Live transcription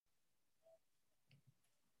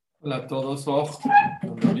Hola a todos,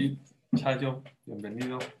 don David, Chayo,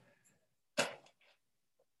 bienvenido.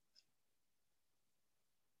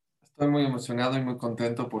 Estoy muy emocionado y muy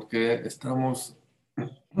contento porque estamos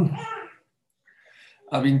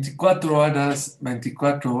a 24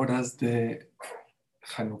 horas de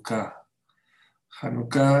Hanukkah.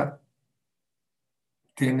 Hanukkah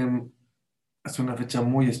es una fecha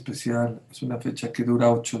muy especial, es una fecha que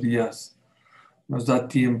dura 8 días. Nos da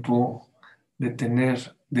tiempo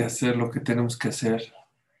de hacer lo que tenemos que hacer.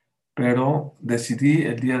 Pero decidí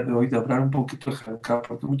el día de hoy de hablar un poquito de Hanukkah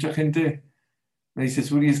porque mucha gente me dice,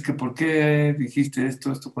 Suri, es que ¿por qué dijiste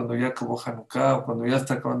esto cuando ya acabó Hanukkah o cuando ya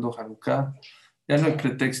está acabando Hanukkah? Ya no hay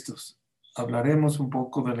pretextos. Hablaremos un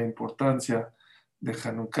poco de la importancia de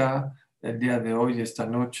Hanukkah el día de hoy, esta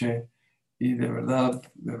noche, y de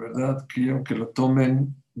verdad, quiero que lo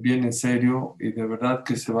tomen bien en serio y de verdad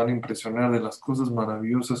que se van a impresionar de las cosas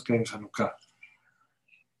maravillosas que hay en Hanukkah.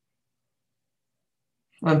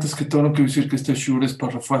 Antes que todo, no quiero decir que este shur es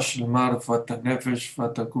para Rafa Shilmar, Fata Nefesh,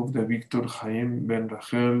 Fata Kuf de Víctor Jaim Ben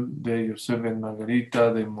Rachel, de Yosef Ben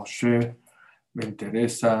Margarita, de Moshe Ben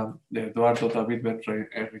Teresa, de Eduardo David Ben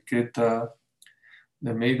Enriqueta,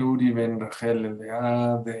 de Meir Uri Ben Rachel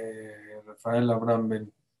Lea, de Rafael Abraham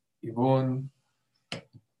Ben Ivón,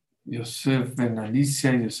 Yosef Ben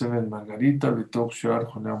Alicia, Yosef Ben Margarita, Vitok Shuar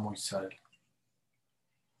Jonah Moisés.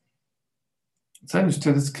 ¿Saben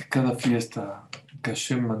ustedes que cada fiesta que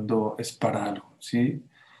Hashem mandó es para algo? ¿Sí?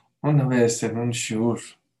 Una vez en un shiur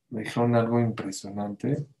me dijeron algo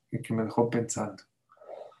impresionante y que me dejó pensando.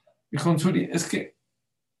 Dijo, Suri, es que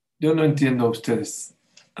yo no entiendo a ustedes,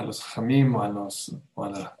 a los jamim a los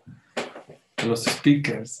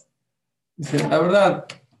speakers. Dice, la verdad,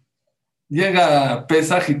 llega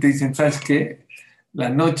Pesaj y te dicen, ¿sabes qué? La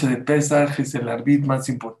noche de Pesaj es el arbit más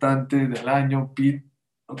importante del año, pid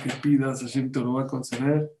lo que pidas, Hashem te lo va a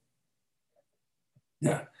conceder.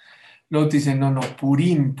 Ya. Luego te dicen, no,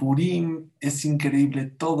 Purim es increíble,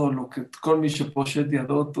 todo lo que, con mi Sheposhet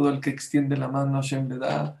Yadot, todo el que extiende la mano Hashem le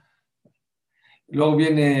da. Luego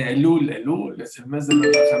viene Elul es el mes de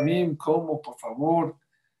los Rajamim, ¿cómo? Por favor,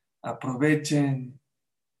 aprovechen,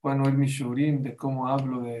 bueno, el Mishurim, de cómo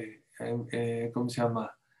hablo ¿cómo se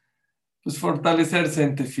llama? Pues fortalecerse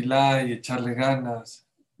en Tefilá y echarle ganas.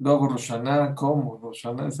 Luego Rosh Hashanah, ¿cómo? Rosh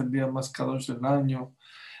Hashanah es el día más kadosh del año.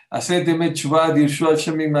 Haced de Teshuvah, Dirshua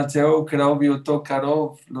Hashem Imatzeo, Krao Bioto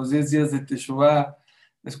Karov, los 10 días de Teshuvah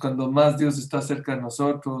es cuando más Dios está cerca de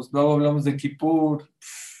nosotros. Luego hablamos de Kippur.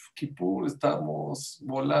 Kippur estamos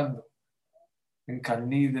volando. En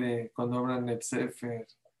Calnidre, cuando abran el Sefer.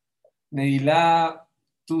 Neilá,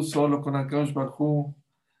 tú solo con Akadosh Baruj Hu.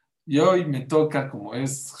 Y hoy me toca, como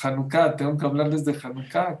es Hanukkah, tengo que hablarles de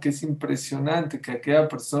Hanukkah, que es impresionante que aquella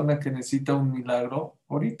persona que necesita un milagro,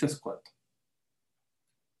 ahorita es cuando.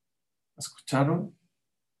 ¿Escucharon?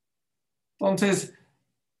 Entonces,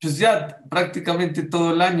 pues ya prácticamente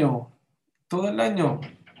todo el año.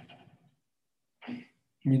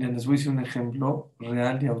 Miren, les voy a decir un ejemplo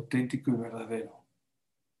real y auténtico y verdadero.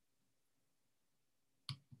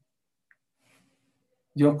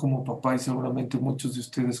 Yo como papá y seguramente muchos de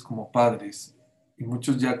ustedes como padres y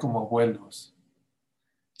muchos ya como abuelos,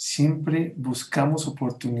 siempre buscamos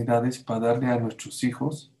oportunidades para darle a nuestros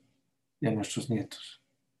hijos y a nuestros nietos.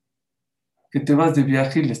 Que te vas de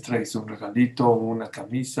viaje y les traes un regalito o una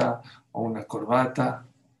camisa o una corbata.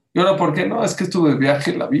 Y ahora, ¿por qué no? Es que estuve de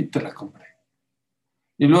viaje, la vi, te la compré.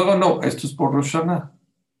 Y luego, no, esto es por Rosh Hashanah.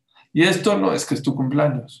 Y esto no, es que es tu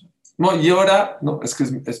cumpleaños. No, y ahora, no, es que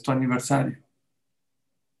es tu aniversario.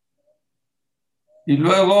 Y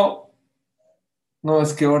luego, no,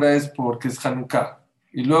 es que ahora es porque es Hanukkah.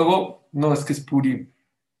 Y luego, no, es que es Purim.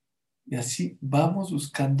 Y así vamos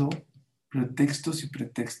buscando pretextos y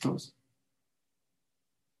pretextos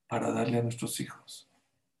para darle a nuestros hijos.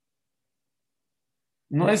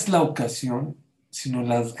 No es la ocasión, sino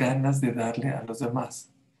las ganas de darle a los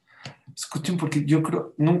demás. Escuchen, porque yo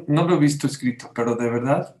creo, no lo he visto escrito, pero de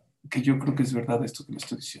verdad que yo creo que es verdad esto que le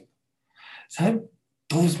estoy diciendo. ¿Saben?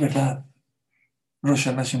 Todo es verdad. Rosh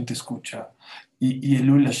Hashanah te escucha, y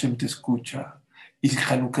Elul Hashem te escucha, y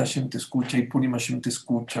Hanukkah Hashem te escucha, y Purim Hashem te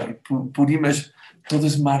escucha, y Purim todo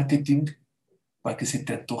es marketing para que se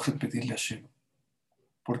te antoje pedirle a Hashem.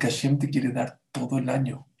 Porque Hashem te quiere dar todo el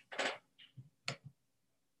año.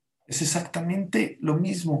 Es exactamente lo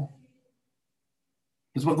mismo.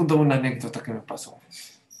 Les voy a contar una anécdota que me pasó.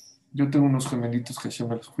 Yo tengo unos gemelitos que Hashem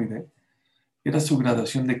me los cuide. Era su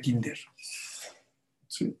graduación de kinder.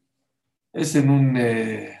 ¿Sí? Es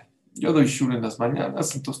en yo doy shur en las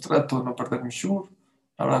mañanas, entonces trato de no perder mi shur.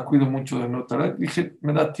 Ahora cuido mucho de no tardar. Dije,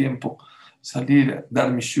 me da tiempo. salir,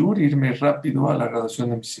 dar mi shur, irme rápido a la graduación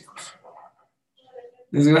de mis hijos.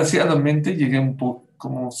 Desgraciadamente llegué un poco,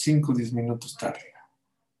 como 5 o 10 minutos tarde.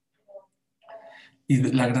 Y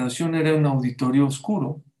la graduación era un auditorio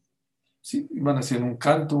oscuro. Sí, iban a hacer un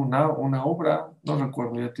canto, una obra, no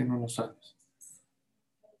recuerdo, ya tiene unos años.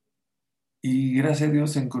 Y gracias a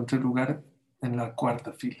Dios encontré lugar en la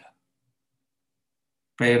cuarta fila.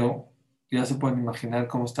 Pero ya se pueden imaginar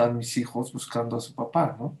cómo estaban mis hijos buscando a su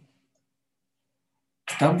papá, ¿no?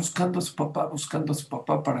 Estaban buscando a su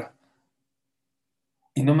papá para...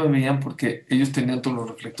 Y no me veían porque ellos tenían todos los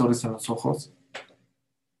reflectores en los ojos.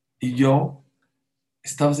 Y yo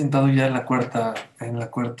estaba sentado ya en la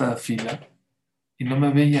cuarta fila y no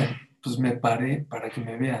me veían. Pues me paré para que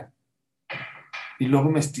me vean. Y luego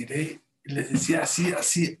me estiré y les decía así,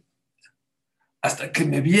 así. Hasta que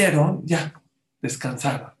me vieron, ya,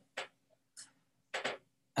 descansaron.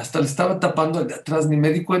 Hasta le estaba tapando al de atrás, ni me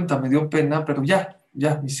di cuenta, me dio pena, pero ya,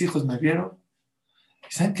 mis hijos me vieron.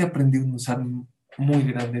 ¿Y saben que aprendí un usar muy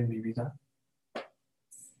grande en mi vida?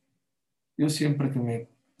 Yo siempre que me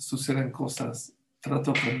suceden cosas,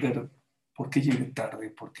 trato de aprender por qué llegué tarde,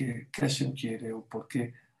 por qué Hashem quiere, o por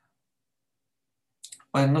qué...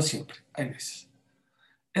 Bueno, no siempre, hay veces.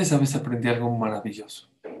 Esa vez aprendí algo maravilloso.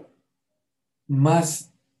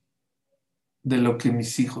 Más de lo que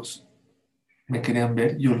mis hijos me querían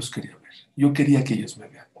ver, yo los quería ver. Yo quería que ellos me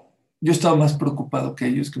vean. Yo estaba más preocupado que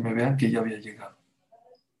ellos que me vean que ya había llegado.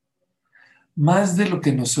 Más de lo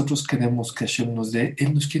que nosotros queremos que Hashem nos dé,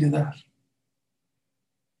 Él nos quiere dar.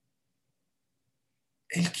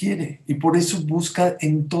 Él quiere. Y por eso busca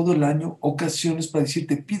en todo el año ocasiones para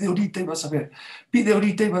decirte, pide ahorita y vas a ver. Pide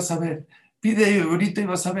ahorita y vas a ver. Pide ahorita y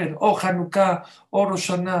vas a ver. Oh Hanukkah, oh Rosh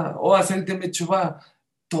Hashanah, oh Hacer de Mechuvá.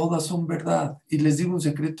 Todas son verdad. Y les digo un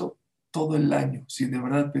secreto, todo el año, si de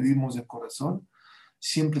verdad pedimos de corazón,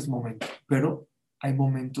 siempre es momento. Pero hay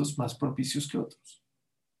momentos más propicios que otros.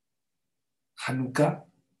 Hanukkah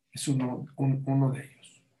es uno de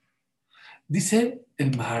ellos. Dice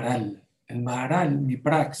el Maharal, mi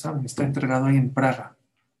Praxa, me está entregado ahí en Praga.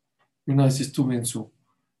 Una vez estuve en su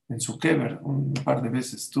kever, un par de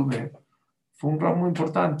veces estuve. Fue un ramo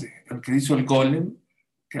importante. El que hizo el golem,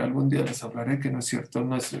 que algún día les hablaré, que no es cierto, él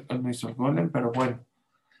no hizo el golem, pero bueno,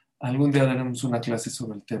 algún día daremos una clase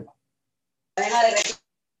sobre el tema.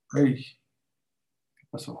 Hey, ¿qué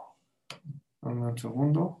pasó? Dame un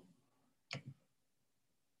segundo.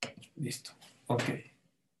 Listo. Ok.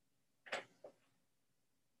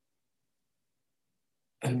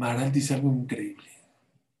 El Maharal dice algo increíble.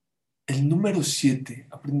 El número 7,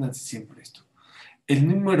 aprendan siempre esto. El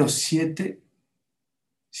número 7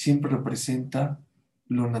 siempre representa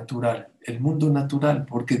lo natural, el mundo natural,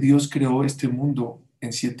 porque Dios creó este mundo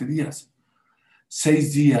en 7 días.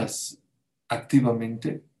 6 días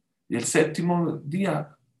activamente y el séptimo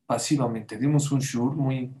día pasivamente. Dimos un shur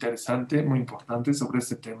muy interesante, muy importante sobre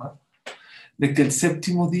este tema, de que el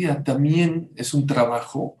séptimo día también es un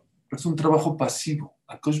trabajo, pero es un trabajo pasivo.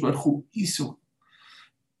 Akadosh Baruj Hu hizo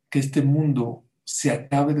que este mundo se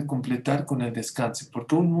acabe de completar con el descanso,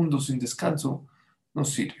 porque un mundo sin descanso no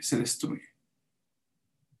sirve, se destruye.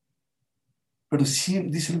 Pero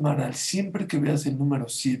dice el Maharal, siempre que veas el número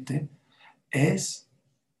 7, es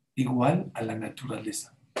igual a la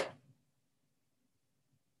naturaleza.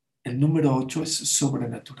 El número 8 es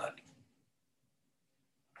sobrenatural.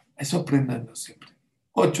 Eso aprendanlo siempre.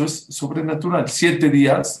 8 es sobrenatural. 7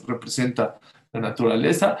 días representa la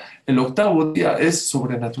naturaleza. El octavo día es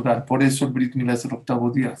sobrenatural. Por eso el Brit Milá es el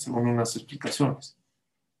octavo día, según unas explicaciones.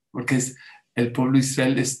 Porque el pueblo de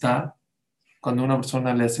Israel está, cuando una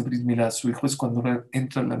persona le hace Brit Milá a su hijo, es cuando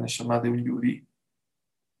entra la Neshama de un Yudí.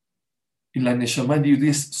 Y la Neshama de Yudí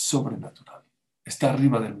es sobrenatural. Está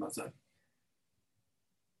arriba del Mazal.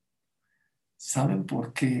 ¿Saben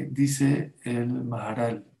por qué? Dice el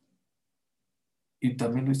Maharal, y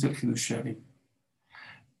también lo dice el Hidush Sharim.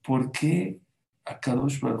 ¿Por qué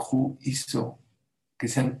Akadosh Baruj Hu hizo que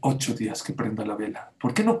sean 8 días que prenda la vela?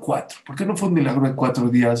 ¿Por qué no 4? ¿Por qué no fue un milagro de 4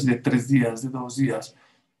 días, de 3 días, de 2 días?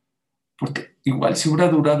 Porque igual si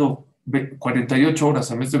hubiera durado 48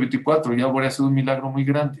 horas en vez de 24, ya habría sido un milagro muy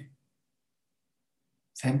grande.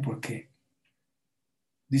 ¿Saben por qué?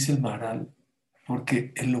 Dice el Maharal,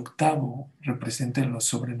 porque el octavo representa lo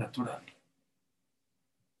sobrenatural.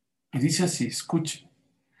 Y dice así, escuchen,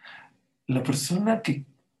 la persona que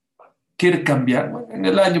quiere cambiar, bueno, en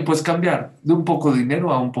el año puedes cambiar de un poco de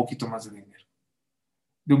dinero a un poquito más de dinero,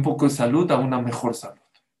 de un poco de salud a una mejor salud.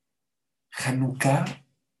 Hanukkah,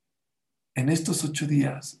 en estos 8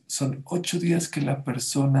 días, son 8 días que la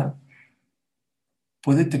persona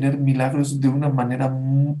puede tener milagros de una manera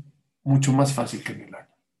mucho más fácil que en el año.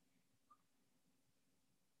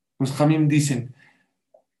 Los Jamim dicen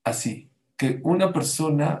así, que una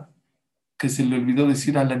persona que se le olvidó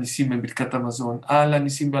decir Al Anisim en Birkat Hamazon, Al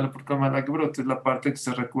Anisim Bala por Kamara Gebrot, es la parte que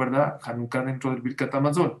se recuerda a Hanukkah dentro del Birkat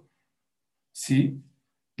Hamazon. ¿Sí?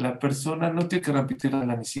 La persona no tiene que repetir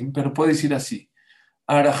Al Anisim, pero puede decir así,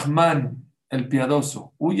 Arahman, el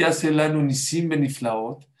piadoso, Uyaselanu Nisim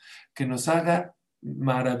Beniflaot, que nos haga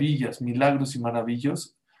maravillas, milagros y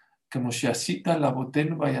maravillos, que Mosheasita la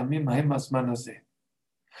boten vayamim mamas manos de,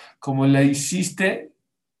 como la hiciste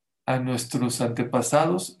a nuestros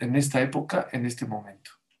antepasados en esta época, en este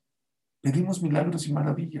momento. Pedimos milagros y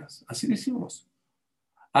maravillas, así decimos.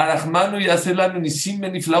 Arahmanu y Aselanu Nisim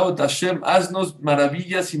Beniflaot, Hashem, haznos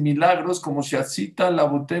maravillas y milagros como Sheasita la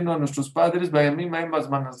boteno a nuestros padres, vayamim mamas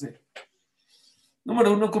manos de.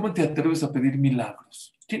 Número uno, ¿cómo te atreves a pedir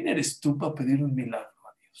milagros? ¿Quién eres tú para pedir un milagro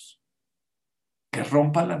a Dios? Que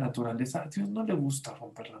rompa la naturaleza. A Dios no le gusta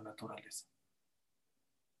romper la naturaleza.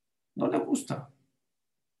 No le gusta.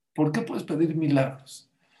 ¿Por qué puedes pedir milagros?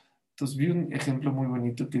 Entonces vi un ejemplo muy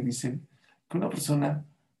bonito que dicen que una persona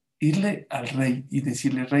irle al rey y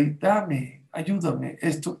decirle, rey, dame, ayúdame,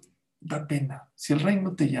 esto da pena. Si el rey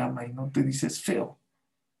no te llama y no te dice, es feo.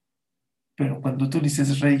 Pero cuando tú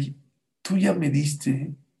dices, rey, tú ya me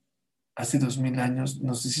diste hace 2000 años,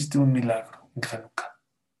 nos hiciste un milagro en Hanukkah.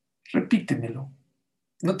 Repítemelo.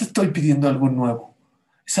 No te estoy pidiendo algo nuevo.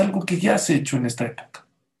 Es algo que ya has hecho en esta época.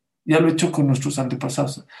 Ya lo he hecho con nuestros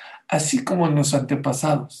antepasados. Así como en los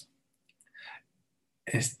antepasados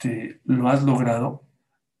lo has logrado,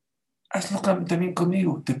 hazlo también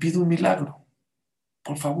conmigo. Te pido un milagro.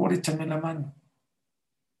 Por favor, échame la mano.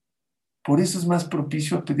 Por eso es más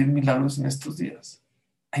propicio a pedir milagros en estos días.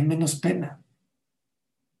 Hay menos pena.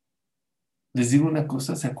 Les digo una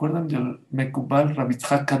cosa, ¿se acuerdan del Mekubal Rabbi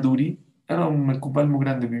Yitzhak Kaduri? Era un Mekubal muy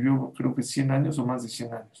grande, vivió creo que 100 años o más de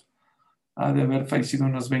 100 años. Ha de haber fallecido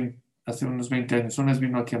hace unos 20 años. Una vez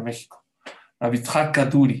vino aquí a México. Rabbi Yitzhak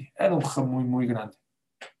Kaduri, era un muy, muy grande.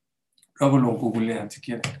 Luego lo googlean si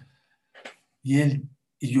quieren.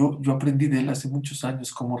 Y yo aprendí de él hace muchos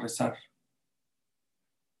años cómo rezar.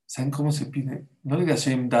 ¿Saben cómo se pide? No le digas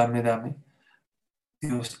Shem, dame, dame.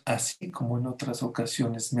 Dios, así como en otras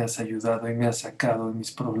ocasiones me has ayudado y me has sacado de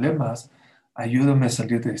mis problemas, ayúdame a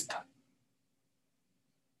salir de esta.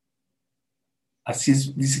 Así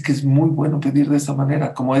es, dice que es muy bueno pedir de esa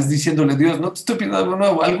manera, como es diciéndole, Dios, no te estoy pidiendo algo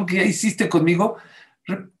nuevo, algo que ya hiciste conmigo,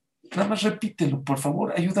 nada más repítelo, por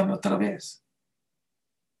favor, ayúdame otra vez.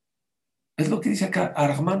 Es lo que dice acá,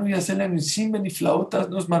 Armano y Aselan y flautas,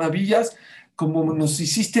 nos maravillas, como nos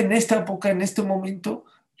hiciste en esta época, en este momento,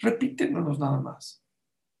 repítenos nada más.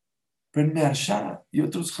 Pero en Mearsha y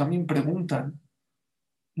otros Jamín preguntan,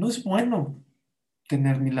 no es bueno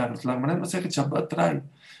tener milagros. La manera que Shabbat trae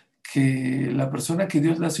que la persona que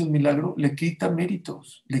Dios le hace un milagro le quita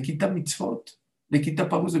méritos, le quita mitzvot, le quita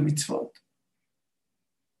pagos de mitzvot.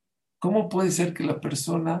 ¿Cómo puede ser que la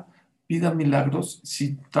persona pida milagros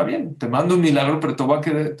si está bien, te mando un milagro, pero te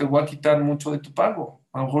voy a quitar mucho de tu pago?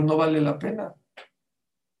 A lo mejor no vale la pena.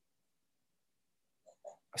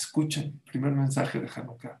 Escuchen, primer mensaje de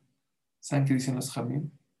Hanukkah. ¿Saben qué dicen los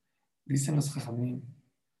Jamín? Dicen los Jamín,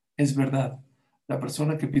 es verdad, la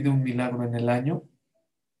persona que pide un milagro en el año,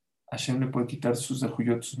 Hashem le puede quitar sus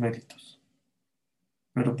dejuyot, sus méritos.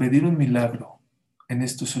 Pero pedir un milagro en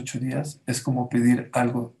estos 8 días es como pedir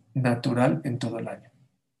algo natural en todo el año.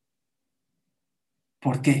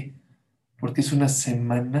 ¿Por qué? Porque es una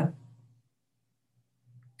semana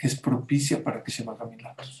que es propicia para que se hagan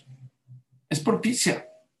milagros. Es propicia.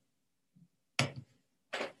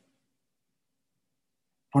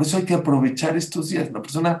 Por eso hay que aprovechar estos días. La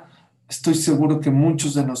persona, estoy seguro que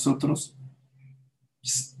muchos de nosotros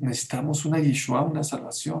necesitamos una Yeshua, una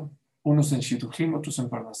salvación. Unos en Shidduchim, otros en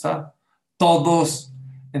Parnasá. Todos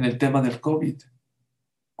en el tema del COVID.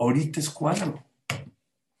 Ahorita es cuando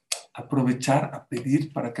aprovechar a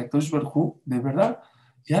pedir para que Akadosh Baruj Hu, de verdad,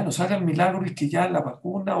 ya nos haga el milagro y que ya la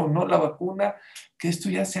vacuna o no la vacuna, que esto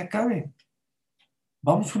ya se acabe.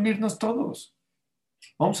 Vamos a unirnos todos.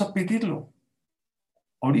 Vamos a pedirlo.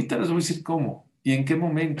 Ahorita les voy a decir cómo y en qué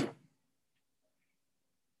momento.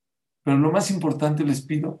 Pero lo más importante les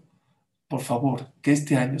pido, por favor, que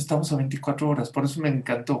este año estamos a 24 horas. Por eso me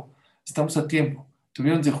encantó. Estamos a tiempo.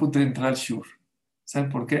 Tuvieron zehut de entrar al Shur.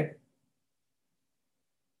 ¿Saben por qué?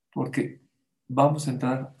 Porque vamos a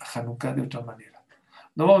entrar a Hanukkah de otra manera.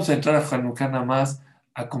 No vamos a entrar a Hanukkah nada más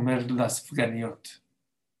a comer las ganiot.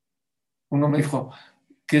 Uno me dijo,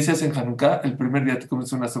 ¿qué se hace en Hanukkah? El primer día te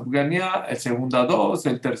comes una sufganía, el segundo a 2,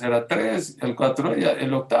 el tercero a 3, el 4,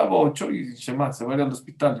 el octavo a 8 y Shema, se va a ir al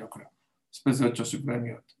hospital, yo creo. Después de 8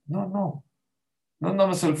 sufganiot. No, no. No nada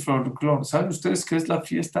más el folclore. ¿Saben ustedes que es la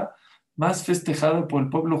fiesta más festejada por el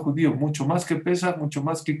pueblo judío? Mucho más que Pesach, mucho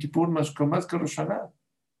más que Kippur, mucho más que Rosh Hashanah.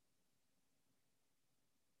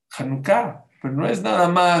 Hanukkah. Pero no es nada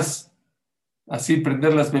más así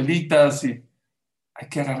prender las velitas y hay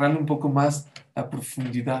que agarrarle un poco más la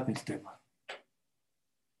profundidad del tema.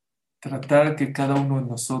 Tratar que cada uno de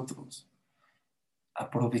nosotros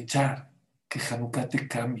aprovechar que Hanukkah te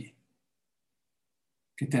cambie,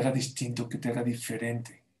 que te haga distinto, que te haga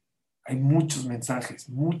diferente. Hay muchos mensajes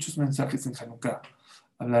en Hanukkah.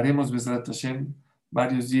 Hablaremos, Bezrat Hashem,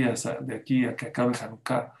 varios días de aquí a que acabe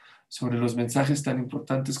Hanukkah sobre los mensajes tan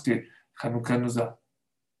importantes que Hanukkah nos da.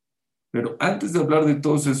 Pero antes de hablar de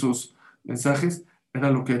todos esos mensajes, era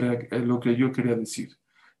lo que yo quería decir.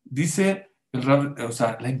 Dice el Rab, o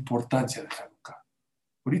sea, la importancia de Hanukkah.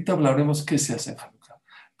 Ahorita hablaremos qué se hace en Hanukkah,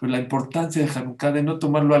 pero la importancia de Hanukkah, de no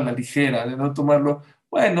tomarlo a la ligera, de no tomarlo,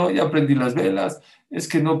 bueno, ya prendí las velas, es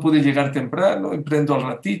que no pude llegar temprano, emprendo al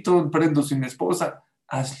ratito, emprendo sin esposa.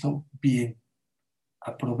 Hazlo bien,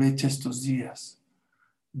 aprovecha estos días.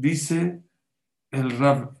 Dice el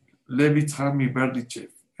Rab Levi Tzhami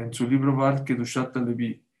Berdichev en su libro Bar Kedushat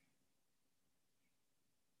Levi.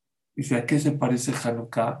 Dice, ¿a qué se parece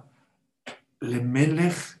Hanukkah?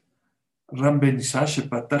 Lemelech Ram Ben Isha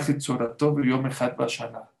shepatach et tzorato b'yom echad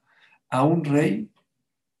b'shana. A un rey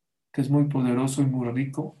que es muy poderoso y muy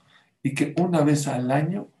rico y que una vez al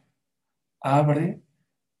año abre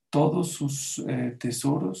todos sus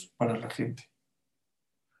tesoros para la gente.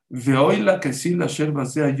 Veoy la que sí la sherba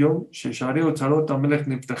sea yo, sheshareo tzarot amelech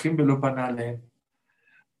niftachim velo panaleem.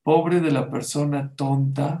 Pobre de la persona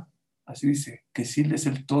tonta, así dice, que sí es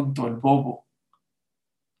el tonto, el bobo,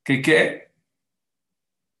 que qué,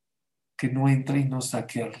 que no entra y no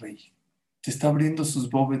saque al rey. Te está abriendo sus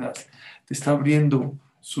bóvedas, te está abriendo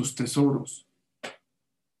sus tesoros.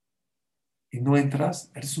 Y no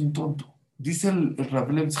entras, eres un tonto. Dice el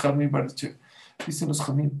Rabelem Jamim Barche, dicen los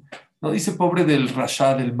Jamim, no dice pobre del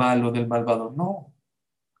rasha, del malo, del malvado, no.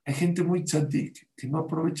 Hay gente muy tzadik que no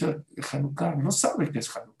aprovecha Hanukkah, no sabe qué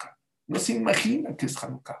es Hanukkah, no se imagina qué es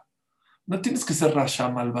Hanukkah. No tienes que ser rasha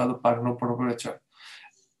malvado para no aprovechar.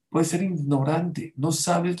 Puedes ser ignorante, no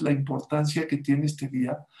sabes la importancia que tiene este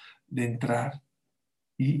día de entrar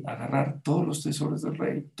y agarrar todos los tesoros del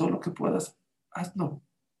rey, todo lo que puedas, hazlo,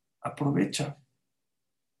 aprovecha.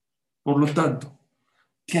 Por lo tanto,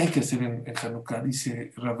 ¿qué hay que hacer en Hanukkah?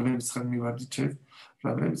 Dice Rabbi Yitzhak Mibardichev.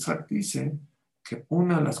 Rabbi Yitzhak dice que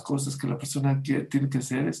una de las cosas que la persona tiene que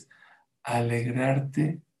hacer es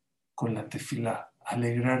alegrarte con la tefilá,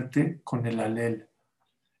 alegrarte con el alel,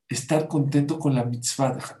 estar contento con la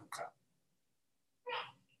mitzvah de Hanukkah.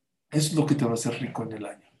 Es lo que te va a hacer rico en el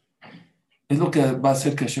año. Es lo que va a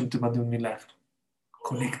hacer que Hashem te mande un milagro.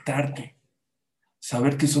 Conectarte.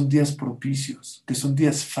 Saber que son días propicios, que son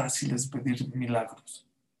días fáciles de pedir milagros.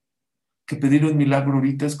 Que pedir un milagro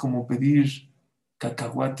ahorita es como pedir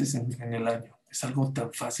cacahuates en el año. Es algo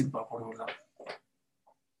tan fácil para Boreolam.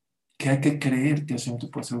 Que hay que creer que Hashem te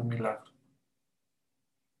puede hacer un milagro.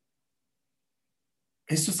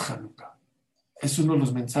 Eso es Hanukkah. Es uno de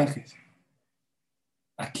los mensajes.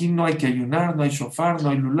 Aquí no hay que ayunar, no hay shofar, no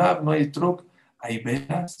hay lulav, no hay troc. Hay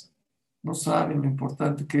velas. No saben lo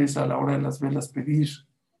importante que es a la hora de las velas pedir.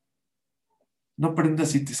 No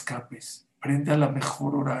prendas y te escapes. Prende a la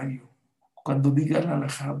mejor horario. Cuando diga la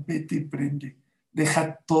alajá, vete y prende.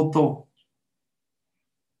 Deja todo.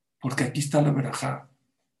 Porque aquí está la verajá.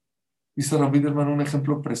 Dice Rabbi Derman un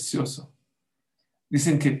ejemplo precioso.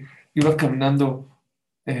 Dicen que iba caminando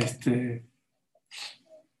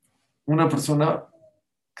una persona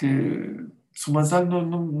que su mazal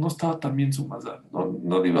no estaba tan bien su mazal.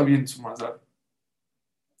 No le iba bien su mazal.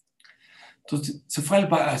 Entonces se fue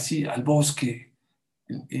así al bosque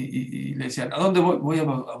y le decían, ¿a dónde voy? Voy a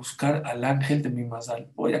buscar al ángel de mi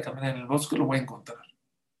mazal. Voy a caminar en el bosque, lo voy a encontrar.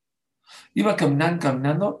 Iba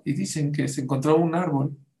caminando y dicen que se encontró un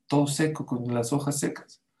árbol todo seco, con las hojas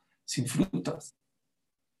secas, sin frutas.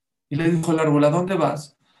 Y le dijo al árbol, ¿a dónde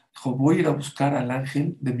vas? Dijo, voy a ir a buscar al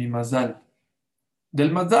ángel de mi mazal.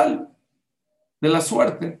 Del mazal, de la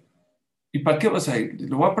suerte. ¿Y para qué vas a ir?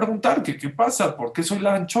 Le voy a preguntar, ¿qué pasa? ¿Por qué soy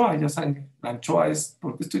la anchoa? Ya saben, la anchoa es,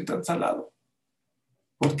 ¿por qué estoy tan salado?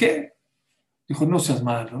 ¿Por qué? Dijo, no seas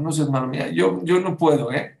malo, no seas malo. Mira, yo no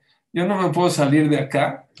puedo, ¿eh? Yo no me puedo salir de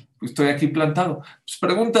acá, pues estoy aquí plantado. Pues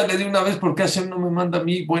pregúntale de una vez por qué Hashem no me manda a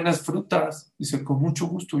mí buenas frutas. Dice, con mucho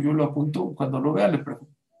gusto, yo lo apunto. Cuando lo vea, le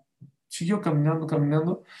pregunto. Siguió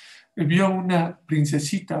caminando, y vio a una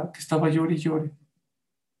princesita que estaba llore y llore.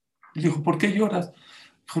 Le dijo, ¿por qué lloras?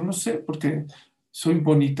 Dijo, no sé, porque soy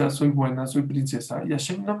bonita, soy buena, soy princesa, y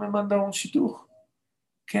Hashem no me manda un shidduch.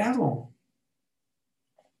 ¿Qué hago?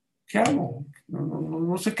 ¿Qué hago?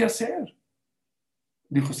 No sé qué hacer.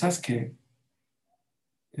 Dijo, ¿sabes qué?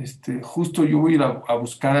 Justo yo voy a ir a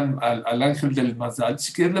buscar al ángel del Mazal.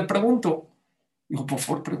 Si quieres le pregunto. Dijo, por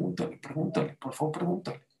favor, pregúntale, por favor,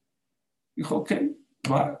 pregúntale. Dijo, ok,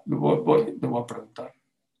 va, le voy a preguntar.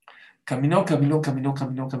 Caminó.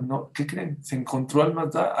 ¿Qué creen? Se encontró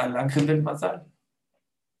al ángel del Mazal.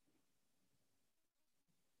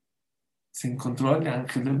 Se encontró al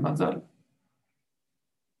ángel del Mazal.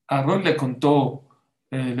 Aarón le contó,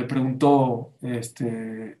 le preguntó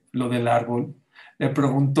lo del árbol, le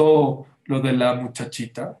preguntó lo de la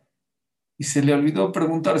muchachita y se le olvidó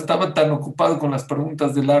preguntar, estaba tan ocupado con las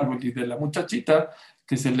preguntas del árbol y de la muchachita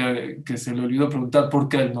que se le olvidó preguntar por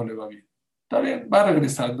qué a él no le va bien. Está bien, va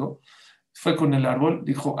regresando, fue con el árbol,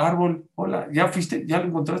 dijo, árbol, hola, ¿ya fuiste? ¿Ya lo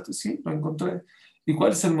encontraste? Sí, lo encontré. ¿Y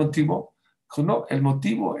cuál es el motivo? Dijo, no,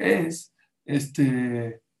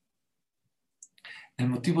 este, el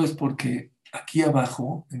motivo es porque aquí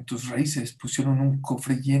abajo, en tus raíces, pusieron un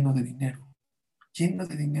cofre lleno de dinero, lleno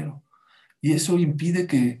de dinero. Y eso impide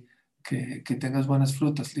que tengas buenas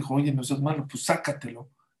frutas. Le dijo, oye, no seas malo, pues sácatelo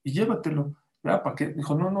y llévatelo. ¿Verdad? ¿Para qué?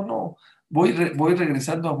 Dijo, no, voy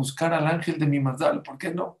regresando a buscar al ángel de mi Mazdal, ¿por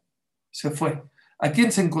qué no? Se fue. ¿A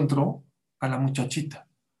quién se encontró? A la muchachita.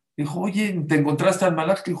 Dijo, oye, ¿te encontraste al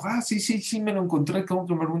malaj? Dijo, sí, me lo encontré. ¿Cómo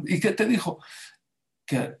que ¿Y qué te dijo?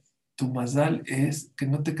 Que tu Mazdal es que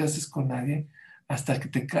no te cases con nadie hasta que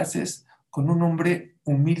te cases con un hombre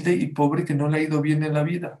humilde y pobre que no le ha ido bien en la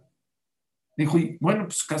vida. Dijo, y bueno,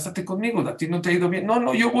 pues cásate conmigo, a ti no te ha ido bien.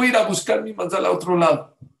 No, yo voy a ir a buscar mi manzana a otro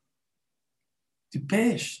lado.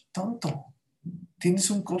 Tipesh, tonto. Tienes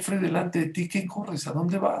un cofre delante de ti, ¿qué corres? ¿A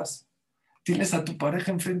dónde vas? Tienes a tu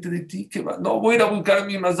pareja enfrente de ti, ¿qué va? No, voy a ir a buscar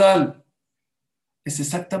mi mazal. Es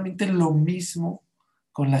exactamente lo mismo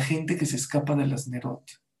con la gente que se escapa de las Nerot.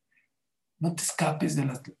 No te escapes de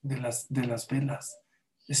las velas.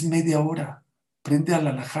 Es media hora. Prende a la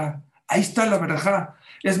alajá. Ahí está la verajá.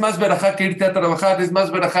 Es más verajá que irte a trabajar. Es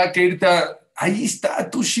más verajá que irte a... Ahí está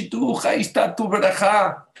tu shituj. Ahí está tu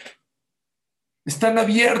verajá. Están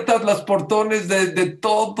abiertas las portones de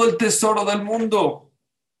todo el tesoro del mundo.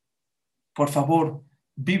 Por favor,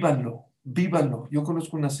 vívanlo. Vívanlo. Yo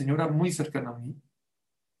conozco una señora muy cercana a mí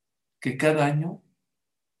que cada año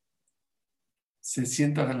se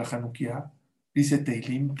sienta a la Hanukkah, dice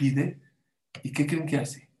Teilim, pide. ¿Y qué creen que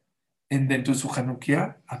hace? Dentro de su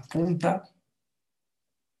Hanukkah apunta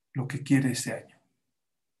lo que quiere ese año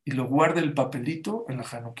y lo guarda el papelito en la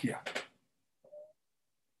Hanukkah.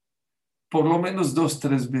 Por lo menos 2,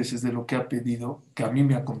 3 veces de lo que ha pedido, que a mí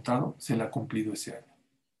me ha contado, se le ha cumplido ese año.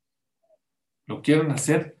 ¿Lo quieren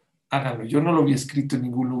hacer? Háganlo. Yo no lo había escrito en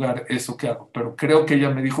ningún lugar eso que hago, pero creo que ella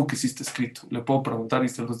me dijo que sí está escrito. Le puedo preguntar y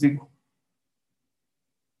se los digo.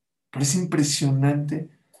 Pero es impresionante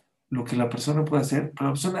lo que la persona puede hacer, pero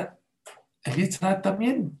la persona, el Yitzhak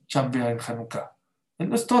también chambea en Hanukkah. Él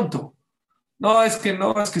no es tonto. No, es que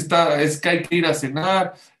hay que ir a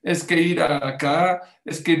cenar, es que ir acá,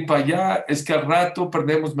 es que ir para allá, es que al rato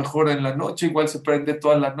prendemos mejor en la noche, igual se prende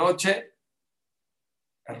toda la noche.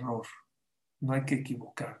 Error. No hay que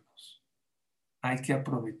equivocarnos. Hay que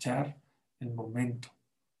aprovechar el momento.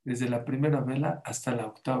 Desde la primera vela hasta la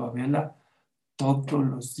octava vela, todos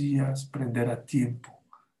los días prender a tiempo.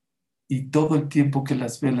 Y todo el tiempo que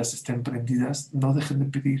las velas estén prendidas, no dejen de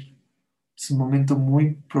pedir. Es un momento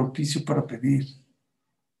muy propicio para pedir.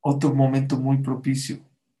 Otro momento muy propicio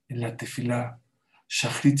en la tefilá.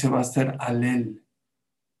 Shachrit se va a hacer alel.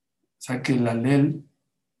 O sea que el alel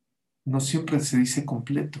no siempre se dice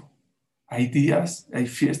completo. Hay días, hay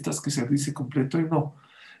fiestas que se dice completo y no.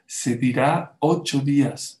 Se dirá 8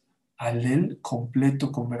 días alel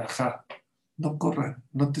completo con verajá. No corran,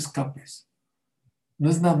 no te escapes. No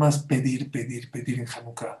es nada más pedir en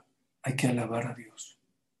Hanukkah. Hay que alabar a Dios.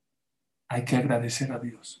 Hay que agradecer a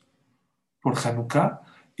Dios por Hanukkah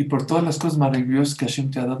y por todas las cosas maravillosas que Hashem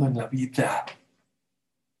te ha dado en la vida.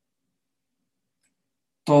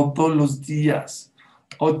 Todos los días,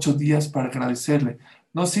 8 días para agradecerle.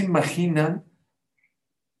 No se imaginan,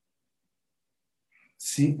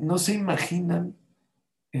 ¿sí? No se imaginan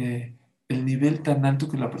el nivel tan alto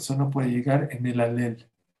que la persona puede llegar en el alel.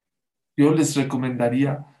 Yo les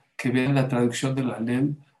recomendaría que vean la traducción del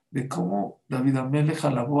alel de cómo David Amelech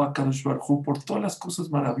alabó a Kadosh Baruj Hu por todas las cosas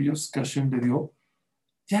maravillosas que Hashem le dio.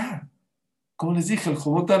 Ya, como les dije, el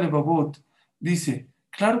Jobot Alevavot dice,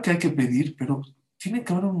 claro que hay que pedir, pero tiene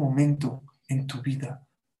que haber un momento en tu vida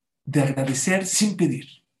de agradecer sin pedir.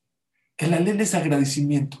 El alel es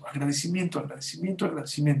agradecimiento, agradecimiento.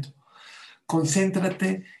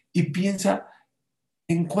 Concéntrate y piensa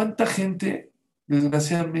en cuánta gente,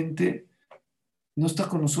 desgraciadamente, no está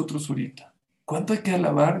con nosotros ahorita. ¿Cuánto hay que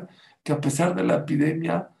alabar que a pesar de la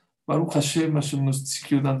epidemia, Baruch Hashem, Hashem nos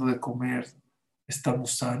siguió dando de comer,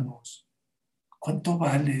 estamos sanos? ¿Cuánto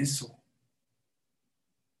vale eso?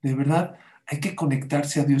 De verdad, hay que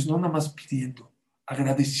conectarse a Dios, no nada más pidiendo,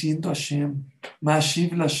 agradeciendo a Hashem.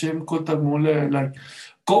 Ma'ashiv Hashem kol tagmole elai.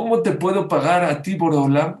 ¿Cómo te puedo pagar a ti,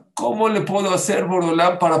 Borolam? ¿Cómo le puedo hacer,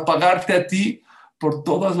 Borolam, para pagarte a ti por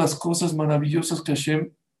todas las cosas maravillosas que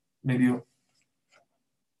Hashem me dio?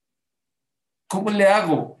 ¿Cómo le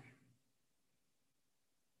hago?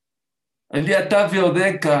 El día Tavio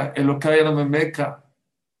Deca, el Okaya Memeca.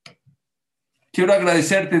 Quiero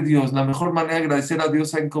agradecerte, Dios. La mejor manera de agradecer a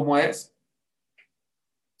Dios, ¿saben cómo es?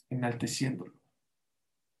 Enalteciéndolo.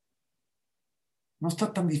 No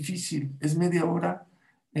está tan difícil. Es media hora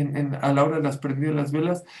a la hora de las prendidas de las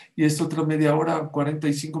velas y es otra media hora,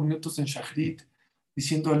 45 minutos en Shachrit,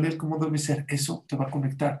 diciendo a leer cómo debe ser. Eso te va a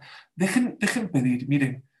conectar. Dejen pedir.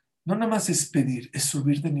 Miren, no nada más es pedir, es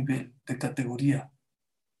subir de nivel, de categoría.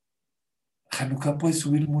 Hanukkah puede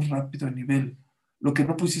subir muy rápido de nivel. Lo que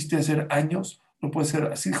no pusiste hacer años, no puede ser.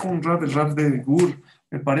 Así dijo un rab, el rab de Gur,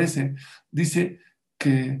 me parece. Dice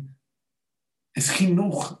que es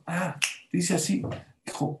Jinuj. Dice así.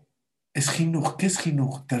 Dijo, es Jinuj. ¿Qué es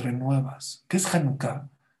Jinuj? Te renuevas. ¿Qué es Hanukkah?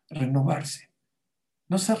 Renovarse.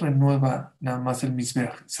 No se renueva nada más el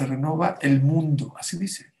Mizbeach, se renueva el mundo. Así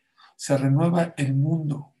dice. Se renueva el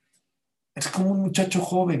mundo. Es como un muchacho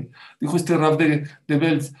joven. Dijo este rab de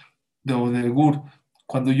Belz, de Gur,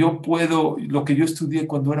 cuando yo puedo, lo que yo estudié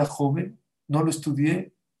cuando era joven, no lo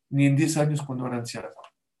estudié ni en 10 años cuando era anciano.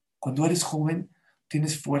 Cuando eres joven,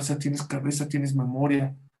 tienes fuerza, tienes cabeza, tienes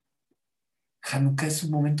memoria. Hanukkah es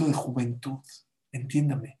un momento de juventud,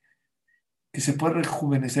 entiéndame, que se puede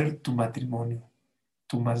rejuvenecer tu matrimonio,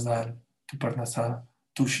 tu mazdal, tu parnasá,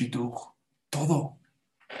 tu shidduch, todo.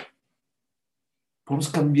 Podemos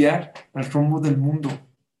cambiar el rumbo del mundo.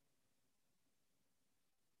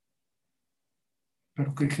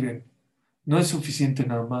 Pero ¿qué creen? No es suficiente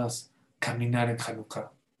nada más caminar en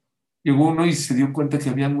Hanukkah. Llegó uno y se dio cuenta que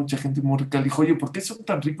había mucha gente muy rica. Le dijo, oye, ¿por qué son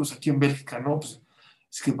tan ricos aquí en Bélgica? No, pues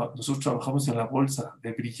es que nosotros trabajamos en la bolsa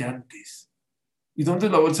de brillantes. ¿Y dónde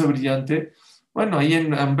es la bolsa brillante? Bueno, ahí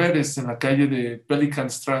en Amberes, en la calle de Pelican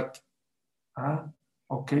Strat. Ah,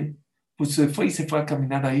 ok. Pues se fue a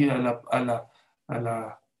caminar ahí a la,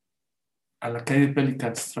 a la calle de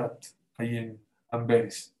Pelican Strat, ahí en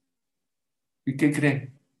Amberes. ¿Y qué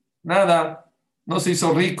creen? Nada, no se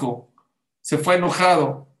hizo rico, se fue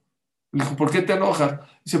enojado. Le dijo, ¿por qué te enojas?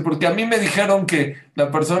 Dice, porque a mí me dijeron que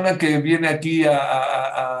la persona que viene aquí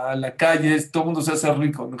a la calle, todo el mundo se hace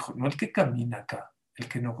rico. Le dijo, no el que camina acá, el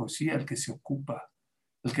que negocia, el que se ocupa,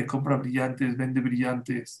 el que compra brillantes, vende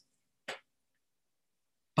brillantes.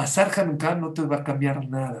 Pasar Hanukkah no te va a cambiar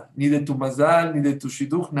nada, ni de tu Mazdal, ni de tu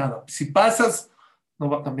Shidduch, nada. Si pasas,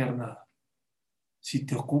 no va a cambiar nada. Si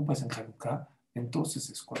te ocupas en Hanukkah, entonces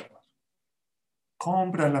es cuando.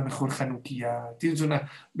 Compra la mejor Hanukkah.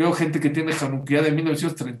 Veo gente que tiene Hanukkah de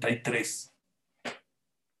 1933.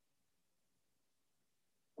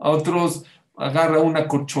 A otros agarra una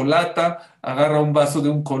corcholata, agarra un vaso de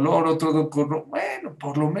un color, otro de un color. Bueno,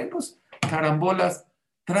 por lo menos, carambolas.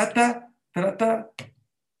 Trata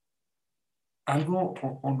algo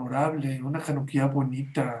honorable, una Hanukkah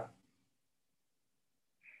bonita.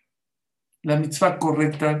 La mitzvah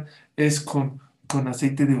correcta es con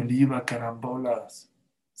aceite de oliva, carambolas.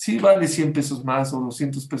 Sí vale 100 pesos más o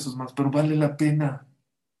 200 pesos más, pero vale la pena.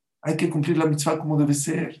 Hay que cumplir la mitzvah como debe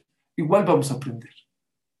ser. Igual vamos a aprender.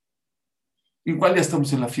 Igual ya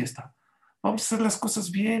estamos en la fiesta. Vamos a hacer las cosas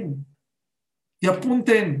bien. Y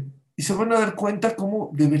apunten. Y se van a dar cuenta cómo,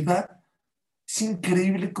 de verdad, es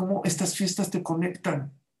increíble cómo estas fiestas te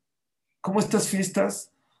conectan. Cómo estas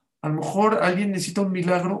fiestas, a lo mejor alguien necesita un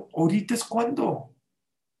milagro. Ahorita es cuando.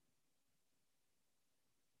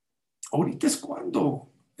 Ahorita es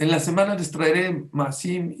cuando. En la semana les traeré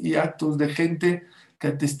masim y actos de gente que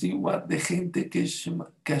atestigua de gente que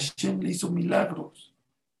Hashem le hizo milagros.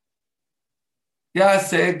 Ya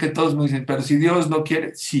sé que todos me dicen, pero si Dios no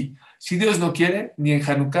quiere, sí. Si Dios no quiere, ni en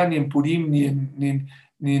Hanukkah, ni en Purim, ni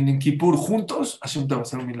en Kippur juntos, Hashem te va a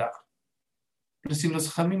hacer un milagro. Pero si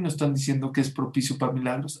los Jamim no están diciendo que es propicio para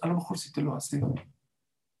milagros, a lo mejor sí te lo hace.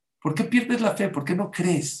 ¿Por qué pierdes la fe? ¿Por qué no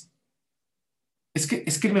crees?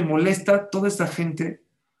 Es que me molesta toda esta gente.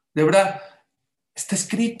 De verdad, está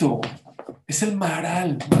escrito. Es el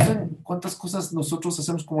Maharal. ¿No saben cuántas cosas nosotros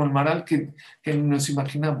hacemos como el Maharal que nos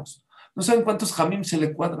imaginamos? No saben cuántos Jamim se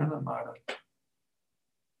le cuadran al Maharal.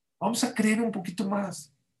 Vamos a creer un poquito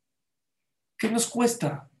más. ¿Qué nos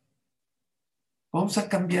cuesta? Vamos a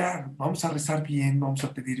cambiar, vamos a rezar bien, vamos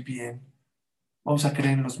a pedir bien. Vamos a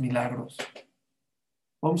creer en los milagros.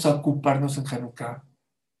 Vamos a ocuparnos en Hanukkah.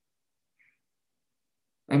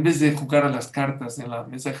 En vez de jugar a las cartas en la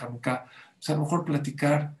mesa de Hanukkah, pues a lo mejor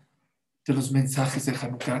platicar de los mensajes de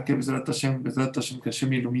Hanukkah, que Bezrat Hashem, que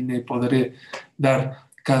Hashem ilumine y podré dar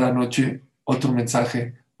cada noche otro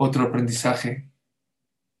mensaje, otro aprendizaje.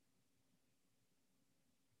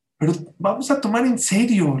 Pero vamos a tomar en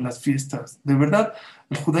serio las fiestas. De verdad,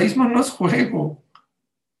 el judaísmo no es juego.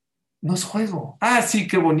 No es juego. Ah, sí,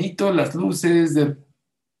 qué bonito, las luces.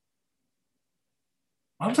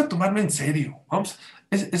 Vamos a tomarlo en serio.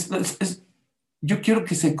 Yo quiero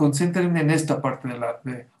que se concentren en esta parte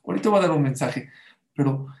ahorita voy a dar un mensaje,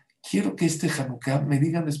 pero quiero que este Hanukkah me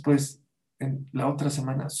digan después, en la otra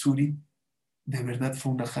semana, Suri, de verdad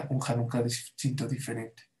fue un Hanukkah distinto,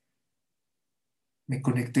 diferente. Me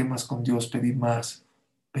conecté más con Dios, pedí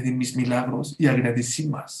mis milagros y agradecí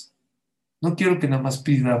más. No quiero que nada más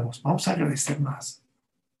pidamos, vamos a agradecer más,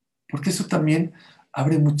 porque eso también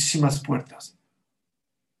abre muchísimas puertas,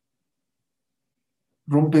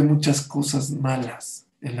 rompe muchas cosas malas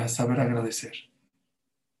el saber agradecer.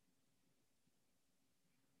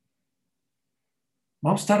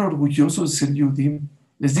 Vamos a estar orgullosos de ser Yudim.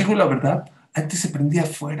 Les digo la verdad, antes se prendía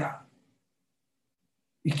afuera.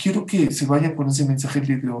 Y quiero que se vayan con ese mensaje el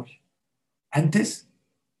día de hoy. Antes,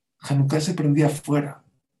 Hanukkah se prendía afuera,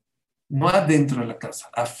 no adentro de la casa,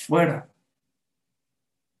 afuera.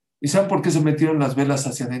 ¿Y saben por qué se metieron las velas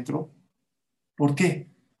hacia adentro? ¿Por qué?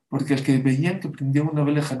 Porque el que veían que prendía una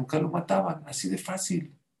vela de Hanukkah lo mataban, así de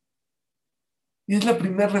fácil. Y es la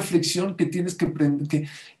primera reflexión que tienes que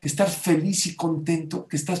estar feliz y contento,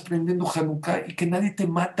 que estás prendiendo Hanukkah y que nadie te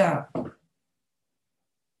mata.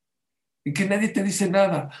 Y que nadie te dice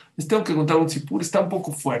nada. Les tengo que contar un sipur, está un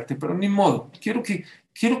poco fuerte, pero ni modo. Quiero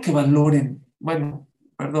que valoren, bueno,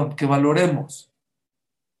 perdón, que valoremos.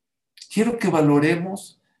 Quiero que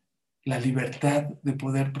valoremos la libertad de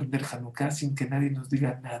poder prender Hanukkah sin que nadie nos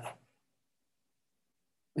diga nada.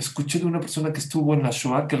 Escuché de una persona que estuvo en la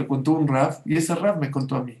Shoah que le contó un Rav y ese Rav me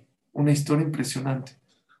contó a mí una historia impresionante.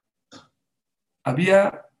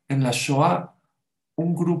 Había en la Shoah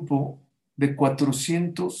un grupo de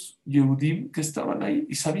 400 Yehudim que estaban ahí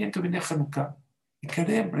y sabían que venía Hanukkah y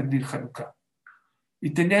querían prender Hanukkah.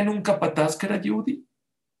 Y tenían un capataz que era Yehudi.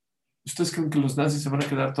 ¿Ustedes creen que los nazis se van a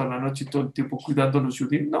quedar toda la noche y todo el tiempo cuidando a los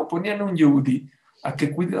Yehudim? No, ponían un Yehudi a que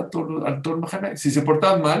cuide a todo, al todo Mahana. Si se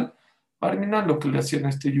portaban mal, terminar lo que le hacían a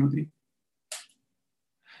este Yehudi.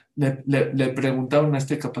 Le preguntaron a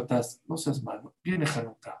este capataz, no seas malo, viene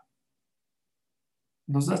Hanukkah.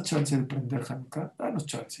 ¿Nos das chance de prender Hanukkah? Danos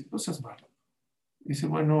chance, no seas malo. Dice,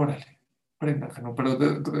 bueno, órale, prendan Hanukkah.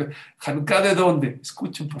 Pero ¿Hanukkah de dónde?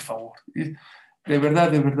 Escuchen, por favor. Y de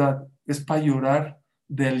verdad, es para llorar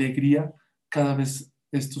de alegría cada vez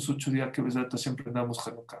estos 8 días que siempre prendamos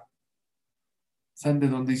Hanukkah. ¿Saben de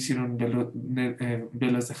dónde hicieron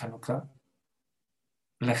velas de Hanukkah?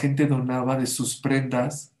 La gente donaba de sus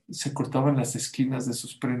prendas, se cortaban las esquinas de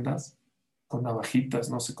sus prendas con navajitas,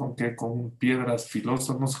 no sé con qué, con piedras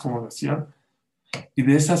filosas, no sé cómo lo hacían. Y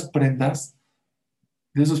de esas prendas,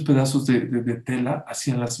 de esos pedazos de tela,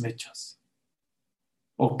 hacían las mechas.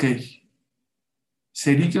 Ok,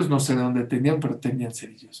 cerillos no sé de dónde tenían, pero tenían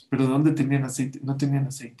cerillos. Pero ¿de dónde tenían aceite? No tenían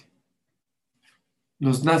aceite.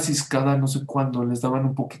 Los nazis cada no sé cuándo les daban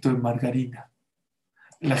un poquito de margarina.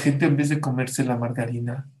 La gente en vez de comerse la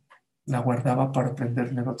margarina, la guardaba para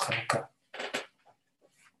prender Nerot Hanukkah.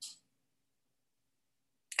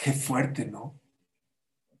 Qué fuerte, ¿no?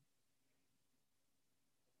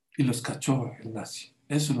 Y los cachó el nazi.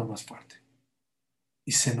 Eso es lo más fuerte.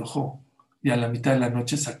 Y se enojó. Y a la mitad de la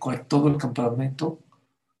noche sacó a todo el campamento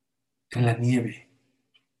en la nieve.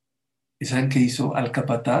 ¿Y saben qué hizo? Al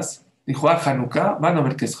capataz dijo, Hanukkah, van a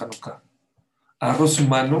ver qué es Hanukkah. Agarró su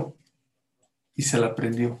mano y se la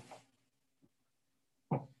prendió.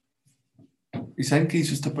 ¿Y saben qué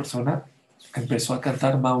hizo esta persona? Empezó a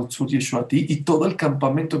cantar Mao Tzur Yeshuati y todo el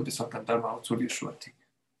campamento empezó a cantar Mao Tzur Yeshuati.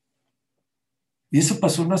 Y eso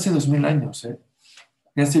pasó no hace 2000 años,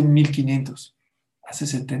 ni hace 1500, hace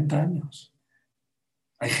 70 años.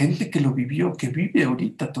 Hay gente que lo vivió, que vive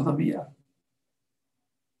ahorita todavía.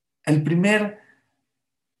 El primer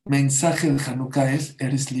mensaje de Hanukkah es,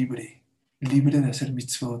 eres libre, libre de hacer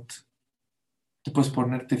mitzvot. Te puedes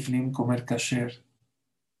poner tefilín, comer kasher.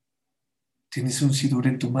 Tienes un sidur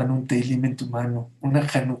en tu mano, un teilim en tu mano, una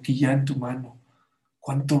Hanukkah en tu mano.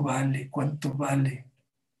 ¿Cuánto vale? ¿Cuánto vale?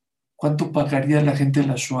 ¿Cuánto pagaría la gente de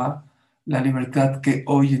la Shoah la libertad que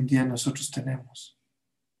hoy en día nosotros tenemos?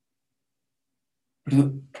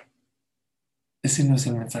 Pero ese no es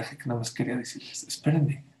el mensaje que nada más quería decirles.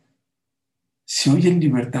 Espérenme. Si hoy en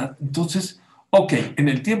libertad, entonces Ok, en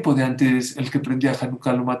el tiempo de antes, el que prendía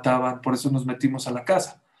Hanukkah lo mataban, por eso nos metimos a la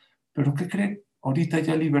casa. Pero ¿qué creen? Ahorita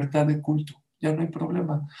ya libertad de culto, ya no hay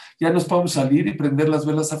problema. Ya nos podemos salir y prender las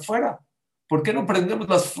velas afuera. ¿Por qué no prendemos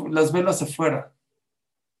las velas afuera?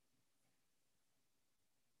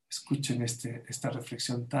 Escuchen esta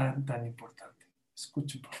reflexión tan importante.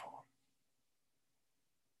 Escuchen, por favor.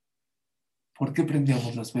 ¿Por qué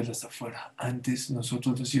prendíamos las velas afuera? Antes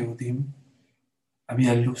nosotros los Yehudim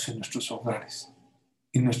había luz en nuestros hogares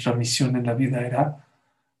y nuestra misión en la vida era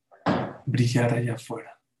brillar allá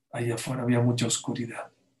afuera. Allá afuera había mucha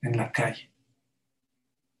oscuridad en la calle.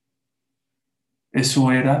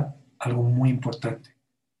 Eso era algo muy importante.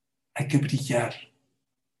 Hay que brillar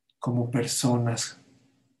como personas.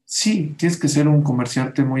 Sí, tienes que ser un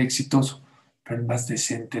comerciante muy exitoso, pero el más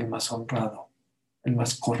decente, el más honrado, el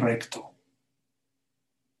más correcto.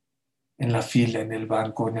 En la fila, en el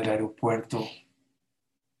banco, en el aeropuerto.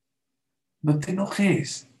 No te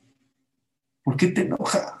enojes. ¿Por qué te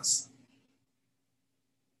enojas?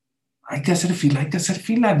 Hay que hacer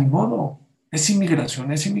fila, ni modo. Es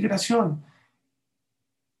inmigración, es inmigración.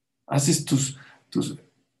 Haces tus,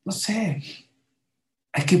 no sé,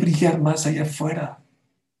 hay que brillar más allá afuera.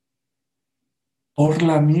 Por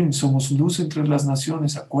la mim, somos luz entre las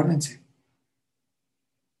naciones, acuérdense.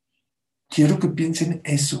 Quiero que piensen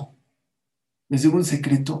eso. Les digo un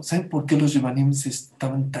secreto. ¿Saben por qué los Yevanim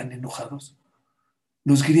estaban tan enojados?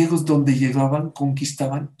 Los griegos donde llegaban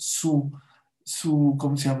conquistaban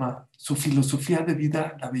 ¿cómo se llama? Su filosofía de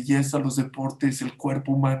vida, la belleza, los deportes, el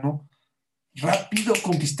cuerpo humano. Rápido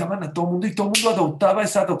conquistaban a todo el mundo y todo el mundo adoptaba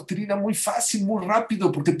esa doctrina muy fácil, muy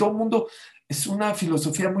rápido, porque todo el mundo es una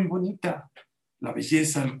filosofía muy bonita. La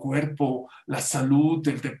belleza, el cuerpo, la salud,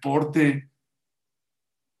 el deporte.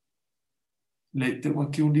 Tengo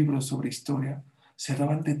aquí un libro sobre historia. Se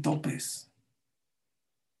daban de topes.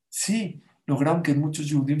 Sí, lograron que muchos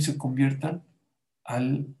Yehudim se conviertan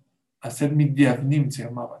al hacer Midyavnim, se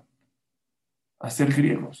llamaban, a ser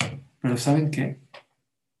griegos. Pero ¿saben qué?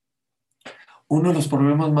 Uno de los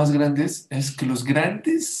problemas más grandes es que los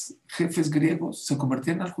grandes jefes griegos se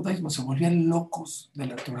convertían al judaísmo, se volvían locos de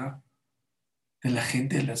la Torah, de la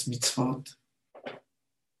gente de las mitzvot.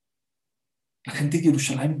 La gente de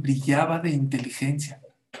Jerusalén brillaba de inteligencia.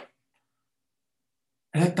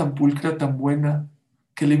 Era tan pulcra, tan buena,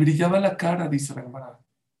 que le brillaba la cara, dice la Gemara.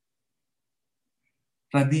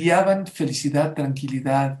 Radiaban felicidad,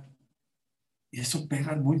 tranquilidad. Y eso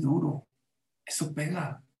pega muy duro. Eso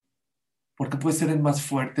pega. Porque puede ser el más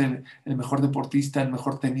fuerte, el mejor deportista, el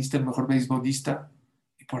mejor tenista, el mejor beisbolista.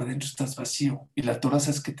 Y por dentro estás vacío. Y la Torah,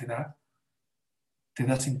 ¿sabes qué te da? Te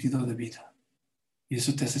da sentido de vida. Y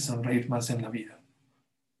eso te hace sonreír más en la vida.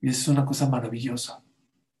 Y eso es una cosa maravillosa.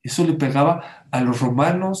 Eso le pegaba a los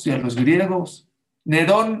romanos y a los griegos.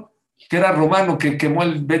 Nerón, que era romano, que quemó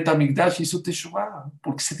el Bet Hamikdash, hizo Teshuvah,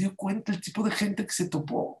 porque se dio cuenta el tipo de gente que se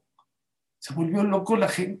topó. Se volvió loco la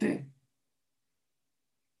gente.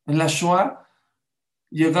 En la Shoah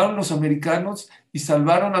llegaron los americanos y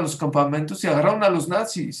salvaron a los campamentos y agarraron a los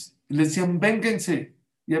nazis. Y les decían, vénganse.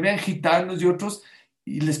 Y habían gitanos y otros,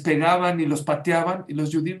 y les pegaban y los pateaban. Y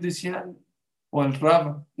los Yudim decían, o el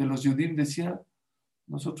Rab de los Yudim decía,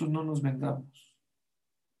 nosotros no nos vengamos.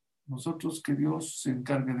 Nosotros que Dios se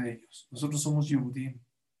encargue de ellos. Nosotros somos Yehudim,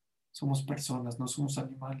 somos personas, no somos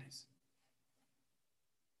animales.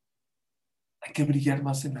 Hay que brillar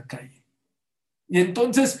más en la calle. Y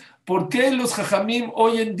entonces, ¿por qué los jajamim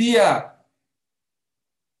hoy en día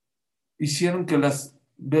hicieron que las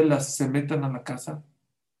velas se metan a la casa?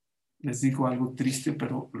 Les digo algo triste,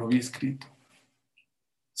 pero lo vi escrito.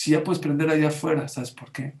 Si ya puedes prender allá afuera, ¿sabes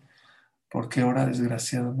por qué? Porque ahora,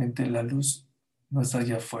 desgraciadamente, la luz no está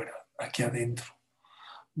allá afuera, aquí adentro.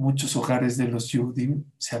 Muchos hogares de los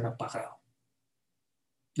Yehudim se han apagado,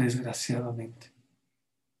 desgraciadamente.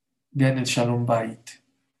 Vean el Shalom Bait,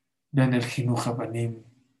 vean el Jinuj Habanim,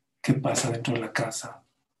 qué pasa dentro de la casa,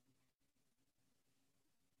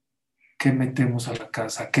 qué metemos a la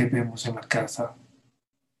casa, qué vemos en la casa.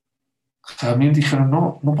 Jamín dijeron,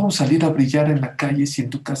 no vamos a salir a brillar en la calle si en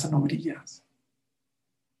tu casa no brillas.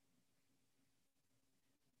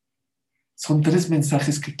 Son 3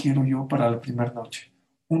 mensajes que quiero yo para la primera noche.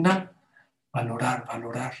 Una,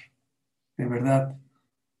 valorar, de verdad.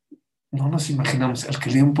 No nos imaginamos, el que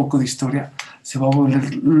lee un poco de historia se va a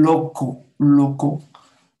volver loco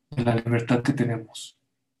de la libertad que tenemos.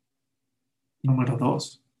 Número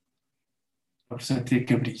 2, la persona tiene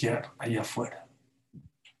que brillar allá afuera.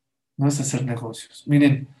 No es hacer negocios.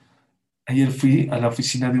 Miren, ayer fui a la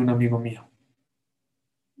oficina de un amigo mío.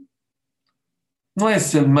 No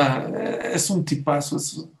es el más, es un tipazo,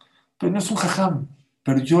 pero no es un jajam.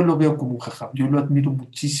 pero yo lo veo como un jajam, yo lo admiro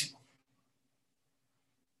muchísimo.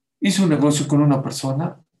 Hizo un negocio con una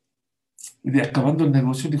persona y de acabando el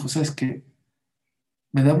negocio dijo, ¿sabes qué?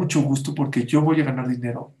 Me da mucho gusto porque yo voy a ganar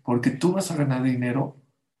dinero, porque tú vas a ganar dinero,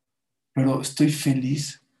 pero estoy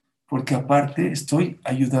feliz porque aparte estoy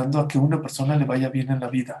ayudando a que una persona le vaya bien en la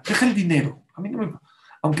vida. Deja el dinero, a mí no me,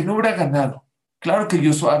 aunque no hubiera ganado. Claro que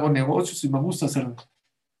yo hago negocios y me gusta hacerlo.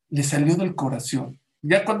 Le salió del corazón.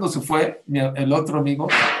 Ya cuando se fue, el otro amigo,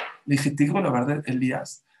 le dije, te digo la verdad,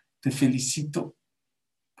 Elías, te felicito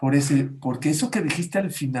porque eso que dijiste al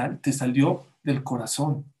final te salió del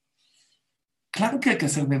corazón. Claro que hay que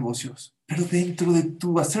hacer negocios, pero dentro de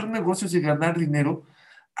tu hacer negocios y ganar dinero,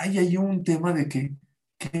 hay ahí un tema de que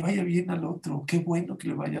le vaya bien al otro. Qué bueno que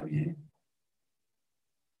le vaya bien.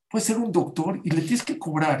 Puedes ser un doctor y le tienes que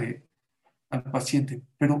cobrar, al paciente,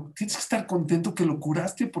 pero tienes que estar contento que lo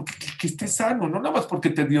curaste porque que esté sano, no nada más porque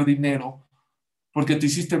te dio dinero, porque te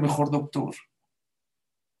hiciste mejor doctor.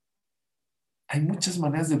 Hay muchas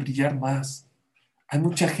maneras de brillar más. Hay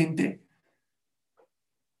mucha gente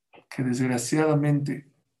que desgraciadamente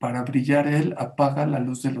para brillar él apaga la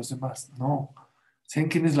luz de los demás. No. ¿Saben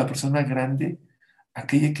quién es la persona grande?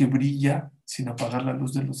 Aquella que brilla sin apagar la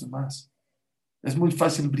luz de los demás. Es muy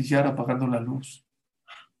fácil brillar apagando la luz.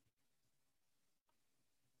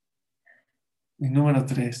 Y número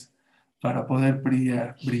tres, para poder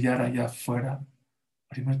brillar allá afuera,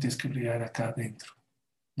 primero tienes que brillar acá adentro.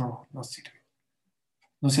 No, no sirve.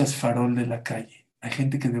 No seas farol de la calle. Hay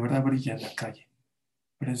gente que de verdad brilla en la calle,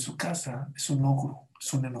 pero en su casa es un ogro,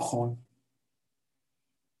 es un enojón,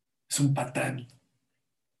 es un patán.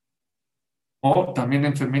 O también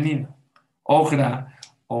en femenino, ogra,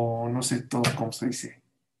 o no sé todo cómo se dice.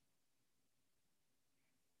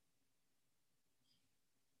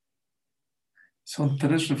 Son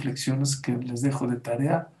tres reflexiones que les dejo de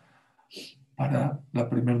tarea para la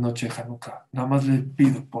primera noche de Hanukkah. Nada más les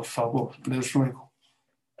pido, por favor, les ruego,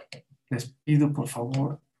 les pido, por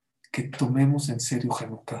favor, que tomemos en serio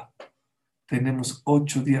Hanukkah. Tenemos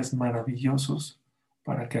 8 días maravillosos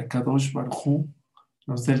para que Akadosh Baruj Hu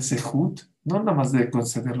nos dé el sehut, no nada más de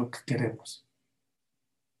conceder lo que queremos,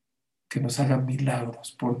 que nos haga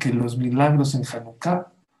milagros, porque los milagros en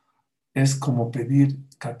Hanukkah es como pedir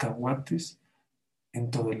cacahuates en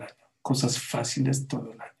todo el año, cosas fáciles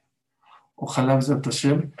todo el año. Ojalá Besat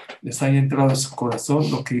Hashem les haya entrado a su corazón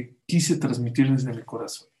lo que quise transmitir desde mi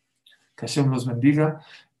corazón. Que Hashem los bendiga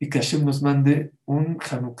y que Hashem nos mande un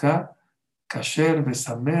Hanukkah kasher,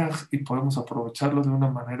 besameach y podemos aprovecharlo de una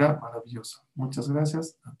manera maravillosa. Muchas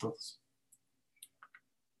gracias a todos.